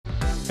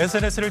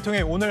SNS를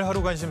통해 오늘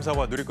하루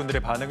관심사와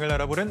누리꾼들의 반응을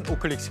알아보는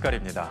우클릭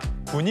시간입니다.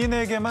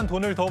 군인에게만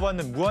돈을 더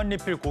받는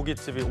무한리필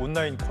고깃집이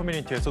온라인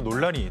커뮤니티에서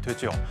논란이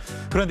됐죠.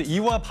 그런데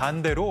이와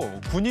반대로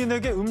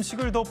군인에게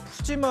음식을 더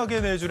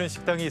푸짐하게 내주는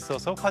식당이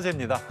있어서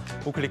화제입니다.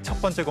 우클릭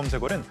첫 번째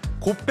검색어는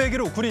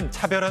곱빼기로 군인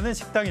차별하는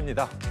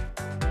식당입니다.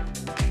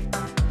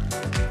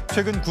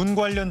 최근 군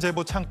관련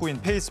제보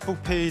창구인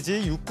페이스북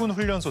페이지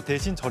육군훈련소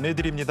대신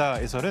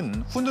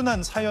전해드립니다'에서는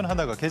훈훈한 사연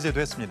하나가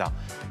게재됐습니다.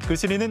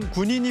 글쓴이는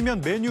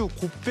군인이면 메뉴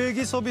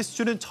곱빼기 서비스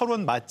주는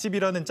철원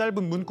맛집'이라는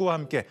짧은 문구와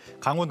함께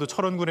강원도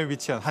철원군에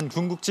위치한 한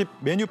중국집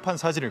메뉴판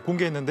사진을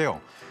공개했는데요.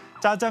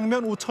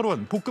 짜장면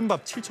 5,000원,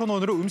 볶음밥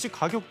 7,000원으로 음식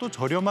가격도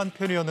저렴한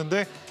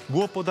편이었는데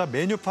무엇보다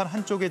메뉴판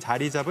한쪽에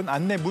자리 잡은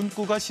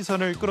안내문구가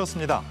시선을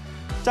끌었습니다.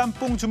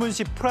 짬뽕 주문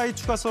시 프라이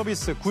추가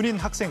서비스, 군인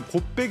학생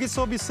곱빼기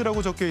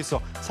서비스'라고 적혀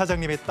있어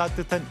사장님의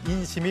따뜻한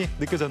인심이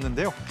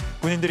느껴졌는데요.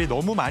 군인들이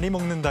너무 많이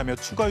먹는다며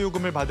추가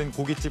요금을 받은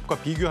고깃집과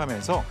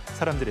비교하면서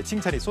사람들의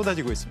칭찬이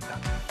쏟아지고 있습니다.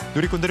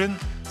 누리꾼들은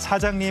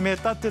사장님의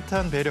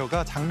따뜻한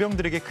배려가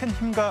장병들에게 큰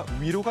힘과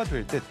위로가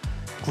될 듯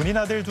군인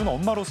아들 둔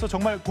엄마로서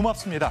정말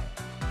고맙습니다.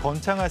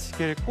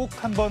 번창하시길 꼭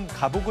한번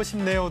가보고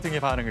싶네요 등의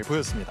반응을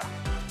보였습니다.